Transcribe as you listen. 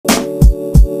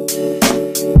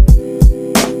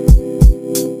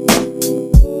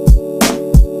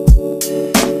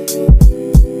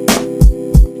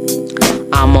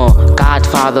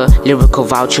lyrical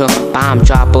voucher, bomb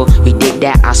dropper. You dig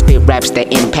that? I spit raps that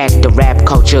impact the rap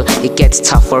culture. It gets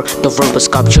tougher, the verbal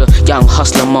sculpture. Young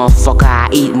hustler motherfucker, I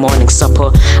eat morning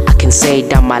supper. I can say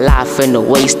that my life in the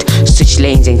waste. Switch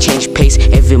lanes and change pace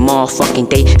every motherfucking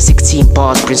day. 16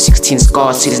 bars bring 16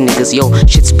 scars to these niggas. Yo,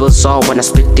 shit spills all when I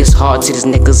spit this hard to these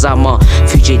niggas. I'm a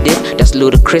fugitive, that's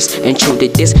ludicrous. And true to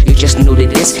this, you just knew to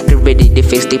this. Get ready to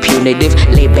face the punitive,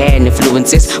 lay bad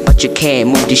influences, but you can't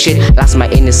move this shit. Lost my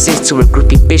innocence to a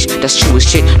groupie bitch, that's true as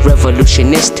shit.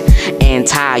 Revolutionist,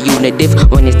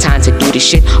 anti-unitive. When it's time to do this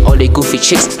shit, all the goofy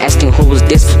chicks asking who's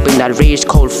this. Been that rage,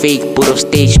 cold, fake, put off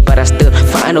stage, but I still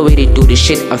find a way to do this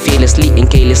shit. I'm fearlessly and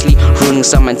carelessly, ruining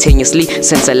simultaneously.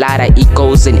 Sense a lot of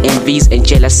egos and envies and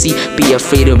jealousy. Be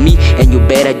afraid of me, and you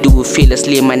better do it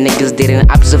fearlessly. My niggas did an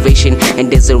observation,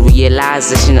 and there's a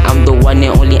realization. I'm the one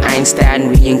and only Einstein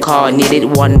reincarnated.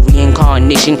 One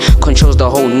reincarnation controls the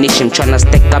whole nation. I'm tryna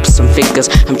stack up some figures,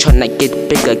 I'm tryna get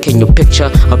bigger. Can you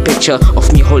picture a picture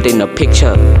of me holding a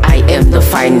picture? I am the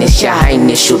finest, your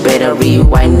highness. You better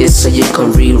rewind this so you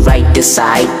can rewrite this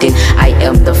item. I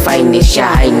am the finest, your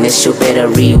highness. You better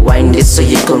rewind this so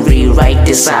you can rewrite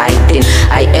this item.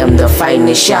 I am the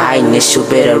finest, your highness. You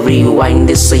better rewind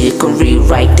this so you can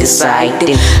rewrite this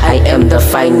item. I am the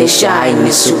finest, your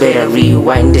highness. You better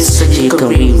rewind this so you can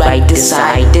rewrite this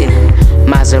item.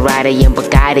 Maserati and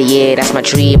Bugatti, yeah, that's my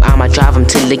dream. I'ma drive them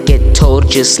till they get told,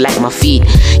 just like my feet.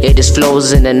 Yeah, this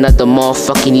flow's in another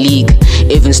motherfucking league.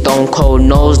 Even Stone Cold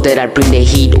knows that I bring the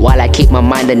heat while I keep my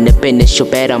mind in the business. You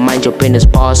better mind your business,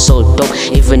 bars so dope.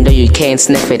 Even though you can't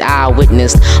sniff it, I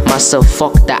witnessed myself,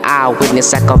 fuck the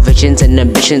eyewitness. I got visions and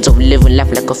ambitions of living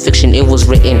life like a fiction. It was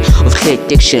written with clear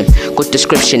diction, good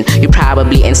description. You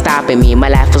probably ain't stopping me. My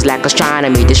life was like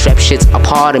astronomy. This rap shit's a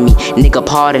part of me, nigga,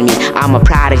 pardon me. I'm a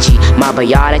prodigy. My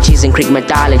biology's in Greek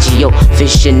mythology, yo,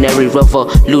 visionary,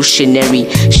 revolutionary.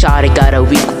 Shawty got a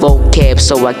weak vocab,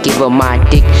 so I give her my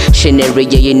dictionary.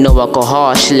 Yeah, you know I go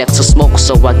hard, she likes to smoke,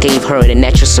 so I gave her the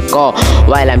natural cigar.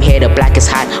 While I'm here, the black is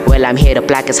hot, well, I'm here, the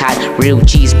black is hot. Real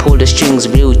G's pull the strings,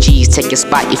 real G's take your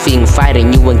spot. You feeling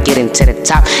fighting, you ain't getting to the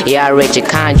top. Yeah, I read your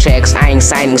contracts, I ain't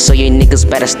signing, so you niggas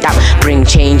better stop. Bring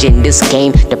change in this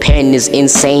game, the pen is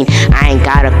insane. I ain't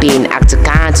gotta be an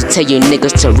octagon to tell you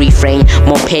niggas to refrain.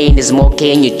 More pain is more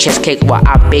gain, your chest cake while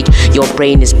I bake. Your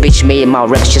brain is bitch made my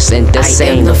reps just in the same.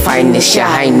 I am the finest, your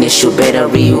highness. You better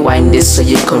rewind this so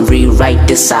you can rewrite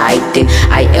this item.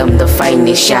 I am the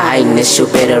finest, your highness. You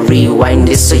better rewind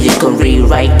this so you can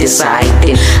rewrite this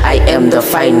item. I am the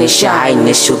finest, your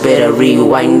highness. You better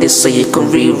rewind this so you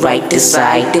can rewrite this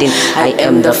item. I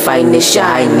am the finest, your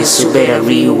highness. You better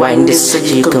rewind this so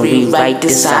you can rewrite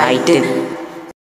this item.